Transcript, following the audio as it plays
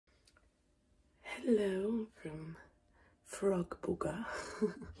Hello from Frog Buga.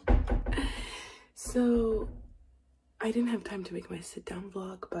 So I didn't have time to make my sit-down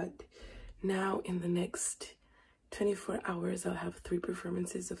vlog, but now in the next 24 hours I'll have 3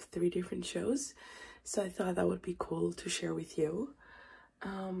 performances of 3 different shows. So I thought that would be cool to share with you.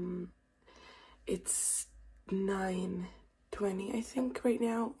 It's 9:20 I think right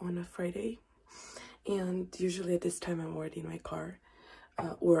now on a Friday, and usually at this time I'm already in my car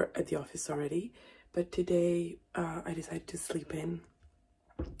or at the office already, but today I decided to sleep in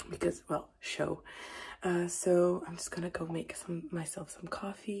because, well, show. So I'm just gonna go make myself some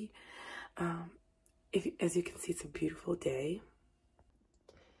coffee. As you can see, it's a beautiful day.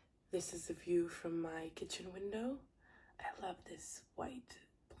 This is a view from my kitchen window. I love this white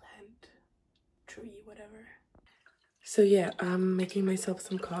plant, tree, whatever. So yeah, I'm making myself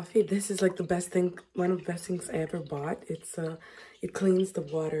some coffee. This is like the best thing, one of the best things I ever bought. It cleans the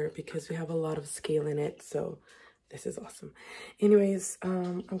water because we have a lot of scale in it, so this is awesome. Anyways,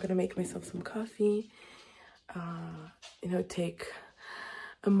 I'm gonna make myself some coffee, take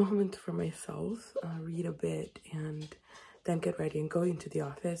a moment for myself, read a bit, and then get ready and go into the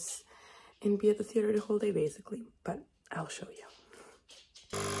office and be at the theater the whole day basically, but I'll show you.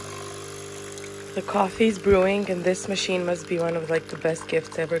 The coffee's brewing, and this machine must be one of like the best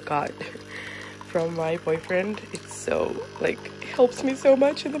gifts I ever got from my boyfriend. It's so it helps me so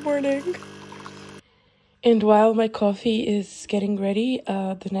much in the morning. And while my coffee is getting ready,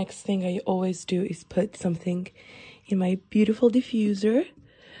 the next thing I always do is put something in my beautiful diffuser.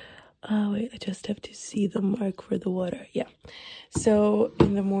 Wait, I just have to see the mark for the water. Yeah. So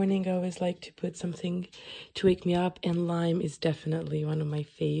in the morning, I always like to put something to wake me up, and lime is definitely one of my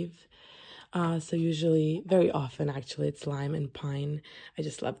fave. So usually, very often actually, it's lime and pine. I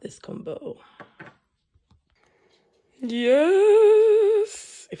just love this combo.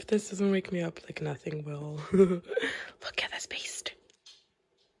 Yes! If this doesn't wake me up, like nothing will. Look at this beast.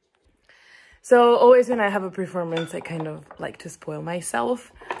 So always when I have a performance, I kind of like to spoil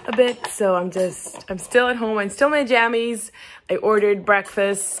myself a bit. So I'm still at home. I'm still in my jammies. I ordered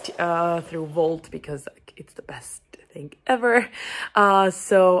breakfast through Volt because it's the best thing ever.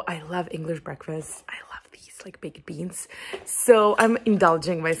 So I love English breakfast. I love these baked beans. So I'm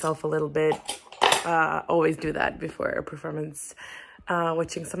indulging myself a little bit. Always do that before a performance.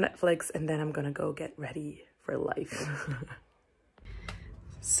 Watching some Netflix, and then I'm gonna go get ready for life.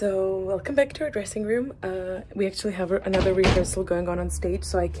 So welcome back to our dressing room. We actually have another rehearsal going on stage,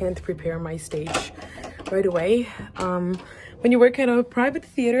 so I can't prepare my stage right away. When you work at a private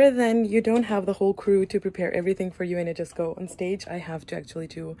theater, then you don't have the whole crew to prepare everything for you and you just go on stage. I have to actually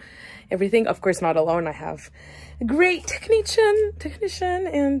do everything. Of course, not alone. I have a great technician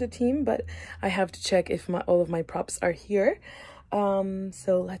and a team, but I have to check if all of my props are here.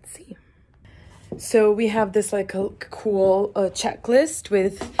 So let's see. So we have this a cool checklist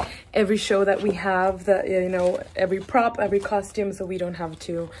with every show that we have, every prop, every costume, so we don't have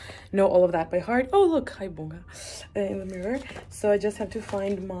to know all of that by heart. Oh look, hi Buga in the mirror. So I just have to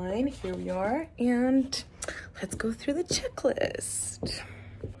find mine. Here we are, and let's go through the checklist.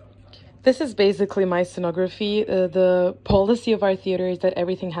 This is basically my scenography. The policy of our theater is that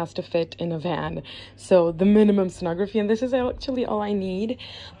everything has to fit in a van. So the minimum scenography, and this is actually all I need.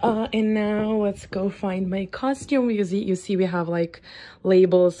 And now let's go find my costume. You see we have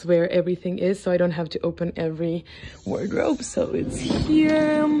labels where everything is, so I don't have to open every wardrobe. So it's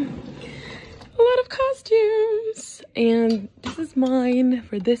here. A lot of costumes. And this is mine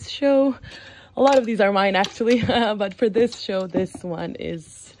for this show. A lot of these are mine actually, but for this show, this one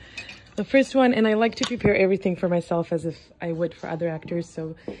is the first one, and I like to prepare everything for myself as if I would for other actors.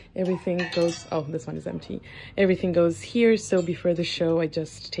 So everything goes, oh, this one is empty. Everything goes here, so before the show, I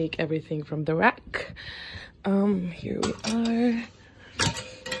just take everything from the rack. Here we are.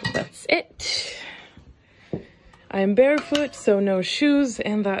 That's it. I'm barefoot, so no shoes,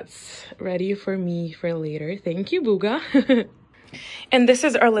 and that's ready for me for later. Thank you, Buga. And this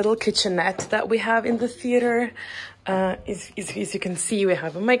is our little kitchenette that we have in the theater. As you can see, we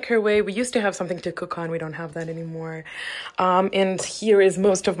have a microwave. We used to have something to cook on. We don't have that anymore. And here is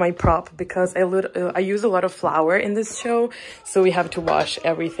most of my prop because I use a lot of flour in this show, so we have to wash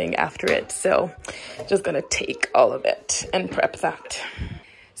everything after it. So just gonna take all of it and prep that.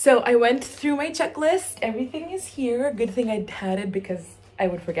 So I went through my checklist. Everything is here. Good thing I had it because I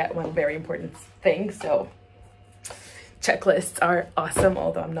would forget one very important thing. So checklists are awesome,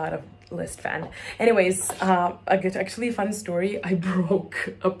 although I'm not a list fan. Anyways, actually a fun story. I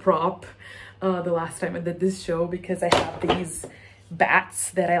broke a prop the last time I did this show because I have these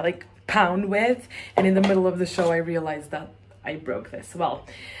bats that I pound with, and in the middle of the show I realized that I broke this. Well,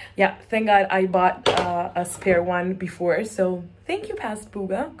 yeah, thank God I bought a spare one before. So thank you, past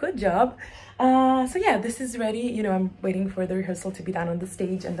Buga. Good job. So yeah, this is ready. You know, I'm waiting for the rehearsal to be done on the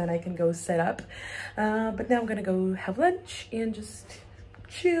stage and then I can go set up. But now I'm gonna go have lunch and just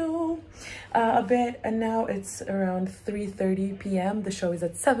chill a bit. And now it's around 3:30 p.m. The show is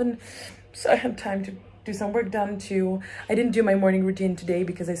at 7. So I have time to do some work done too. I didn't do my morning routine today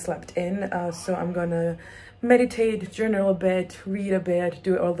because I slept in. So I'm gonna meditate, journal a bit, read a bit,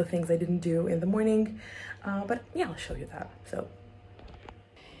 do all the things I didn't do in the morning. But yeah, I'll show you that. So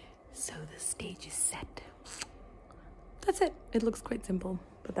the stage is set. That's it. It looks quite simple,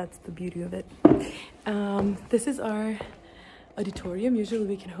 but that's the beauty of it. This is our auditorium. Usually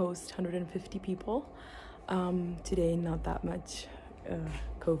we can host 150 people. Today, not that much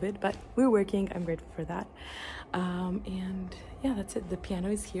COVID, but we're working. I'm grateful for that. And yeah, that's it. The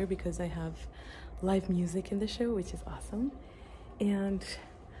piano is here because I have live music in the show, which is awesome. And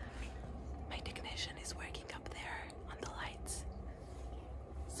my technician is working up there on the lights,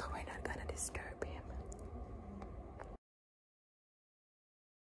 so we're not gonna disturb him.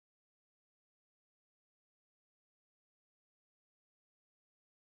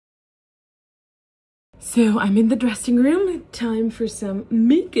 So I'm in the dressing room. Time for some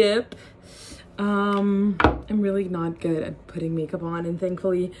makeup. I'm really not good at putting makeup on, and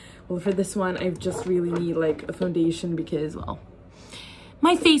thankfully, well, for this one I just really need like a foundation because, well,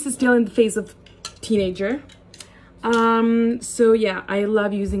 my face is still in the face of teenager. So yeah, I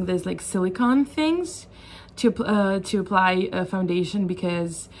love using this like silicone things to apply a foundation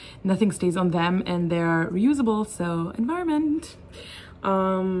because nothing stays on them and they're reusable, so environment.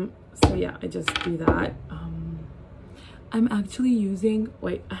 So yeah, I just do that. I'm actually using,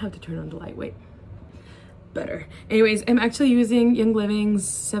 wait, I have to turn on the light, wait. Better. Anyways, I'm actually using Young Living's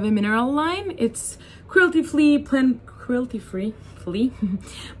 7 Mineral line. It's cruelty-free,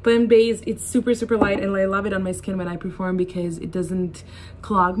 plant-based. It's super light, and I love it on my skin when I perform because it doesn't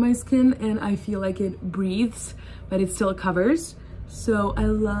clog my skin and I feel like it breathes, but it still covers. So I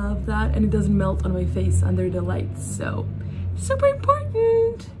love that, and it doesn't melt on my face under the lights. So super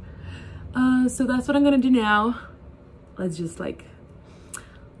important. So that's what I'm gonna do now. Let's just like,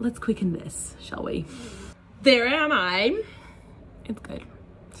 let's quicken this, shall we? There am I. It's good.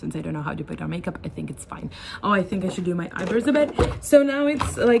 Since I don't know how to put on makeup, I think it's fine. Oh, I think I should do my eyebrows a bit. So now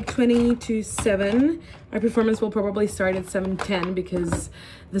it's like 20 to 7. Our performance will probably start at 7:10 because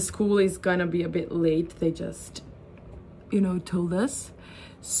the school is gonna be a bit late. They just, you know, told us.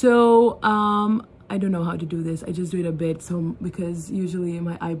 So I don't know how to do this. I just do it a bit, so because usually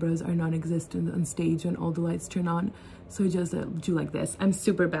my eyebrows are non-existent on stage when all the lights turn on. So I just do like this. I'm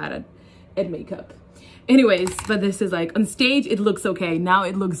super bad at makeup. Anyways, but this is like, on stage it looks okay. Now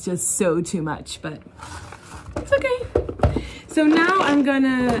it looks just so too much, but it's okay. So now I'm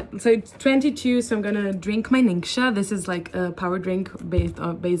gonna, so it's 22, so I'm gonna drink my Ningxia. This is like a power drink based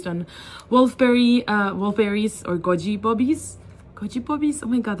on wolfberries or goji bobbies. Goji bobbies? Oh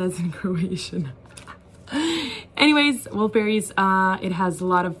my god, that's in Croatian. Anyways, wolfberries, it has a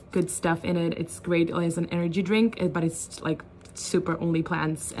lot of good stuff in it. It's great as an energy drink, but it's like super only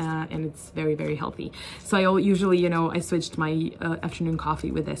plants, and it's very healthy. So I usually, you know, I switched my afternoon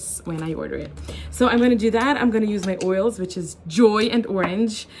coffee with this when I order it. So I'm gonna do that. I'm gonna use my oils, which is Joy and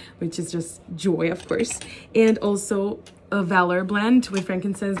Orange, which is just joy, of course, and also a Valor blend with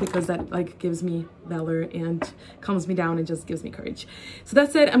frankincense because that like gives me valor and calms me down and just gives me courage. So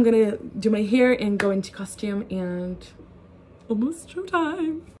that's it. I'm gonna do my hair and go into costume, and almost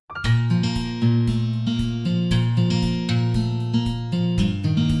showtime.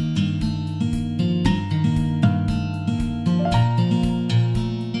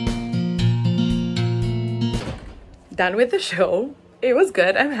 Done with the show. It was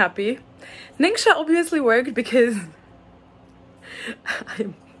good. I'm happy. Ningxia obviously worked because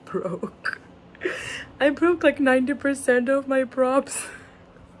I broke like 90% of my props.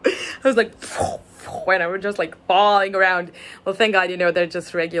 I was like, when I was just like falling around. Well, thank God, you know, they're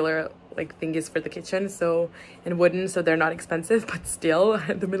just regular like thingies for the kitchen, so, and wooden, so they're not expensive, but still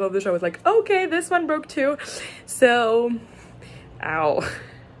in the middle of the show I was like, okay, this one broke too. So, ow.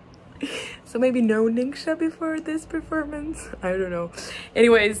 So maybe no Ningxia before this performance. I don't know.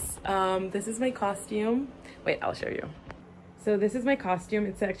 Anyways, this is my costume. Wait, I'll show you. So this is my costume.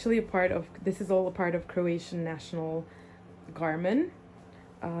 It's actually a part of, this is all a part of Croatian national garment.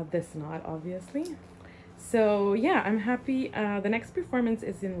 This not, obviously. So yeah, I'm happy. The next performance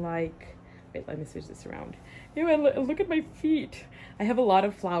is in like, wait, let me switch this around. Yeah, look at my feet. I have a lot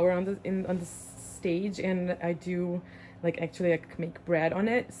of flour on the stage, and I do like actually like make bread on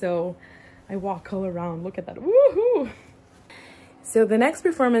it. So I walk all around. Look at that. Woohoo! So the next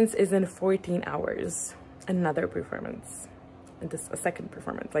performance is in 14 hours. Another performance. And this a second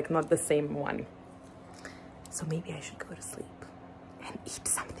performance, like not the same one. So maybe I should go to sleep and eat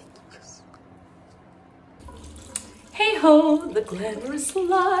something. Hey ho, the glamorous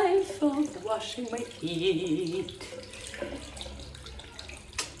life of washing my feet.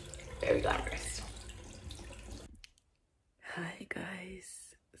 Very glamorous. Hi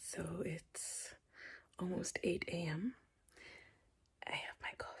guys, so it's almost 8 a.m. I have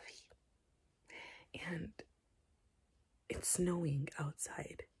my coffee and it's snowing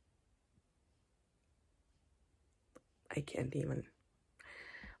outside. I can't even.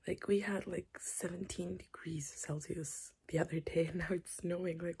 Like, we had like 17 degrees Celsius the other day and now it's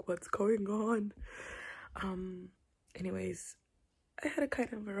snowing. Like, what's going on? Anyways, I had a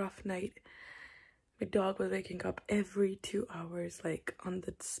kind of a rough night. My dog was waking up every 2 hours, like on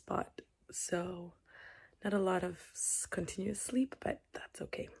the spot. So not a lot of continuous sleep, but that's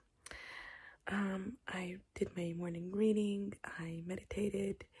okay. I did my morning reading, I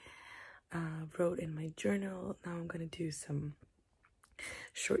meditated, wrote in my journal. Now I'm gonna do some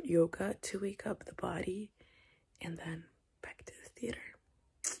short yoga to wake up the body and then back to the theater.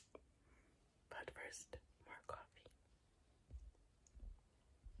 But first, more coffee.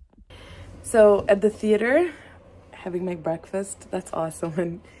 So at the theater, having my breakfast, that's awesome.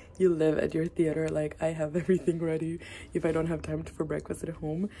 And you live at your theater, like I have everything ready if I don't have time for breakfast at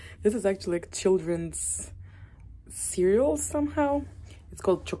home. This is actually like children's cereal somehow. It's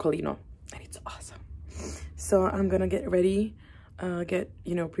called Chocolino and it's awesome. So I'm gonna get ready,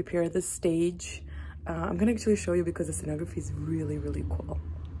 prepare the stage. I'm gonna actually show you because the scenography is really, really cool.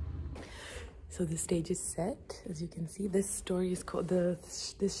 So the stage is set, as you can see. This show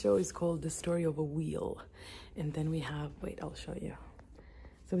is called The Story of a Wheel. And then we have, wait, I'll show you.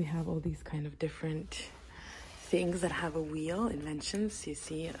 So we have all these kind of different things that have a wheel, inventions. You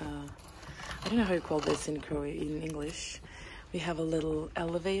see, I don't know how you call this in English. We have a little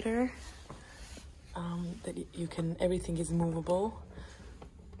elevator that you can, everything is movable.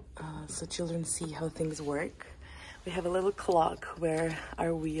 So children see how things work. We have a little clock where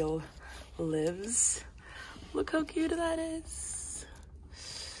our wheel lives. Look how cute that is.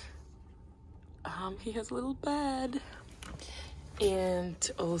 He has a little bed.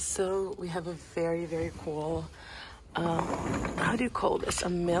 And also we have a very, very cool, how do you call this? A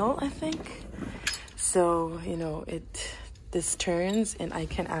mill, I think. So, you know, this turns and I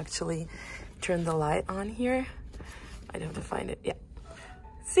can actually turn the light on here. I'd have to find it, yeah.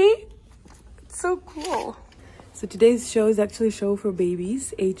 See? It's so cool. So today's show is actually a show for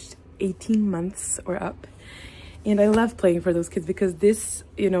babies aged 18 months or up. And I love playing for those kids because this,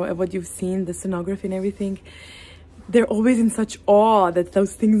 you know, what you've seen, the scenography and everything, they're always in such awe that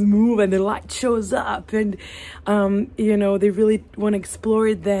those things move and the light shows up and, you know, they really want to explore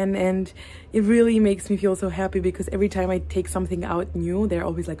it then. And it really makes me feel so happy because every time I take something out new, they're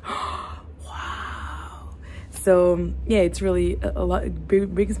always like, oh, wow. So yeah, it's really a lot, it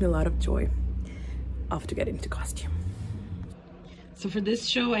brings me a lot of joy. I'll have to get into costume. So for this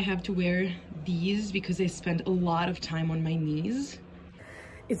show, I have to wear these because I spent a lot of time on my knees.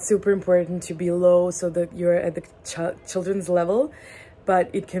 It's super important to be low so that you're at the children's level, but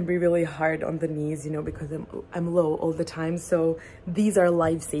it can be really hard on the knees, you know, because I'm low all the time. So these are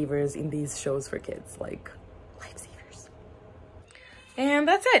lifesavers in these shows for kids, like lifesavers. And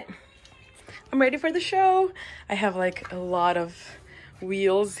that's it. I'm ready for the show. I have like a lot of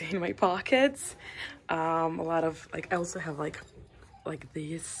wheels in my pockets. A lot of like, I also have like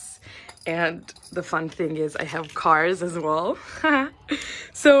this, and the fun thing is I have cars as well.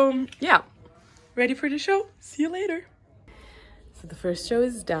 So yeah, ready for the show. See you later. So the first show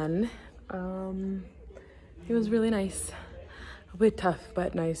is done. It was really nice, a bit tough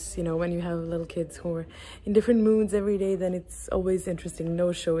but nice. You know, when you have little kids who are in different moods every day, then it's always interesting.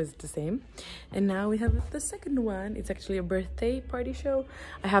 No show is the same. And now we have the second one. It's actually a birthday party show.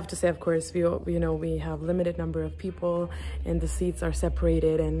 I have to say, of course, we have limited number of people and the seats are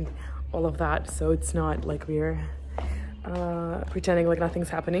separated and all of that, so it's not like we're pretending like nothing's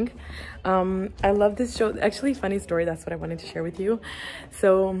happening. I love this show. Actually, funny story, that's what I wanted to share with you.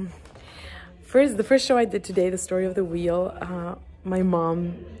 So the first show I did today, The Story of the Wheel, my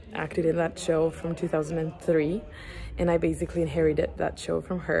mom acted in that show from 2003, and I basically inherited that show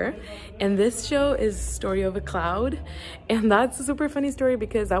from her. And this show is Story of a Cloud, and that's a super funny story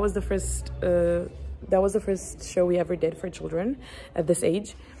because that was the first show we ever did for children at this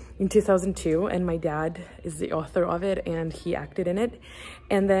age in 2002, and my dad is the author of it and he acted in it.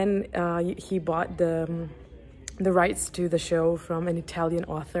 And then he bought the the rights to the show from an Italian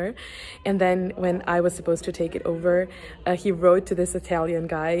author, and then when I was supposed to take it over, he wrote to this Italian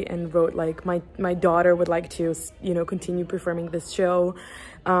guy and wrote like, my daughter would like to, you know, continue performing this show,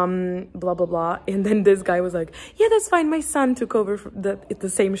 blah blah blah. And then this guy was like, yeah, that's fine, my son took over the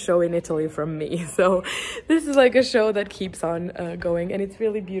same show in Italy from me. So this is like a show that keeps on going, and it's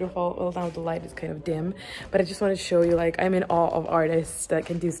really beautiful. Well, now the light is kind of dim, but I just want to show you, like, I'm in awe of artists that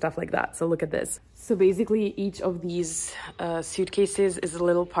can do stuff like that. So look at this. So basically each of these suitcases is a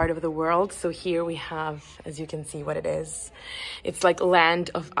little part of the world. So here we have, as you can see what it is, it's like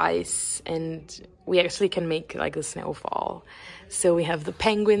land of ice, and we actually can make like the snowfall. So we have the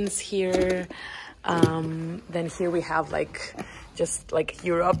penguins here, then here we have like just like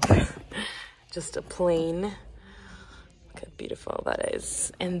Europe, just a plain. Look how beautiful that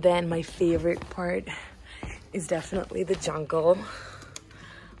is. And then my favorite part is definitely the jungle.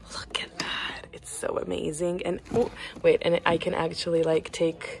 Look at that. It's so amazing. And oh wait, and I can actually like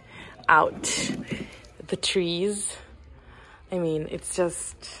take out the trees. I mean, it's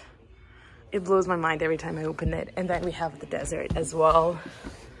just, it blows my mind every time I open it. And then we have the desert as well,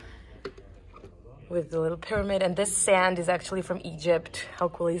 with the little pyramid. And this sand is actually from Egypt. How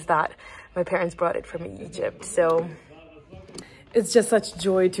cool is that? My parents brought it from Egypt. So it's just such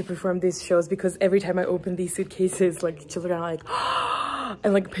joy to perform these shows, because every time I open these suitcases, like children are like,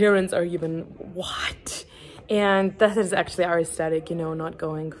 and like parents are even, what? And that is actually our aesthetic, you know, not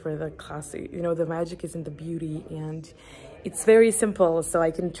going for the classic, you know, the magic is in the beauty, and it's very simple. So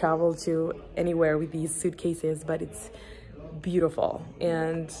I can travel to anywhere with these suitcases, but it's beautiful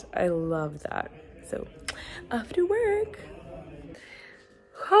and I love that. So after work,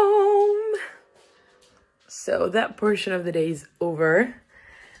 home. So that portion of the day is over.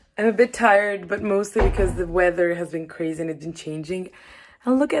 I'm a bit tired, but mostly because the weather has been crazy and it's been changing.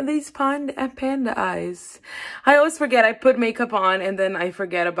 And look at these panda eyes. I always forget, I put makeup on and then I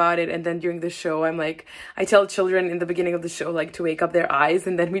forget about it. And then during the show, I'm like, I tell children in the beginning of the show, like, to wake up their eyes.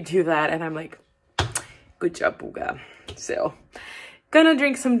 And then we do that. And I'm like, good job, Buga. So, gonna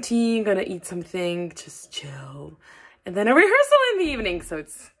drink some tea, gonna eat something, just chill. And then a rehearsal in the evening. So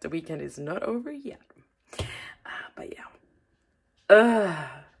the weekend is not over yet. But yeah.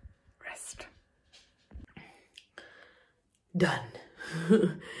 Rest. Done.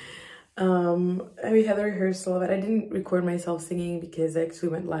 We had a rehearsal, but I didn't record myself singing because I actually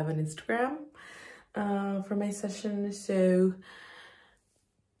went live on Instagram for my session, so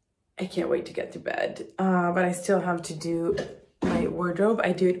I can't wait to get to bed. But I still have to do my wardrobe.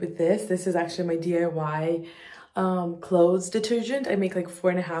 I do it with this. This is actually my DIY clothes detergent. I make like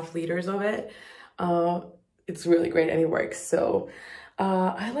 4.5 liters of it. It's really great and it works. So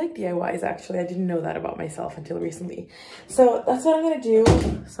I like DIYs, actually. I didn't know that about myself until recently. So that's what I'm gonna do,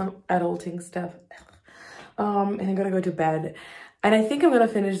 some adulting stuff. And I'm gonna go to bed. And I think I'm gonna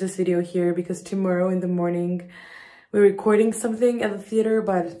finish this video here because tomorrow in the morning we're recording something at the theater,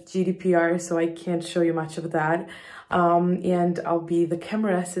 but GDPR, so I can't show you much of that. And I'll be the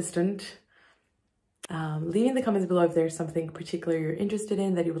camera assistant. Leave in the comments below if there's something particular you're interested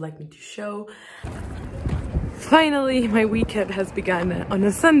in that you would like me to show. Finally, my weekend has begun on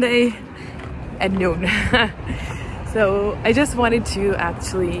a Sunday at noon. So I just wanted to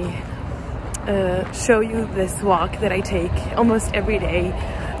actually show you this walk that I take almost every day.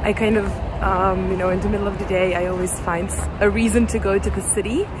 I kind of, you know, in the middle of the day, I always find a reason to go to the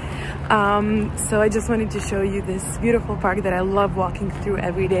city. So I just wanted to show you this beautiful park that I love walking through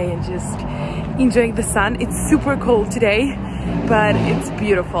every day and just enjoying the sun. It's super cold today, but it's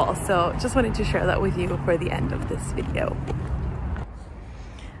beautiful. So just wanted to share that with you for the end of this video.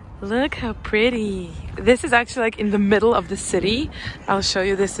 Look how pretty. This is actually like in the middle of the city. I'll show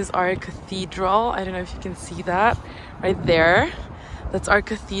you. This is our cathedral. I don't know if you can see that right there. That's our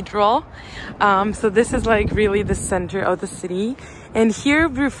cathedral. So this is like really the center of the city. And here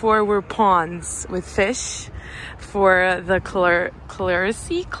before were ponds with fish for the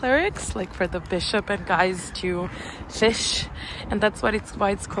clerics, like for the bishop and guys to fish. And that's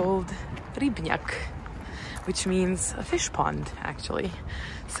why it's called rybniak, which means a fish pond, actually.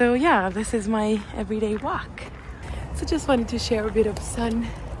 So yeah, this is my everyday walk. So just wanted to share a bit of sun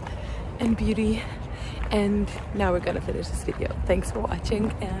and beauty. And now we're gonna finish this video. Thanks for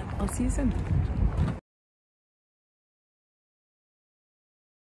watching and I'll see you soon.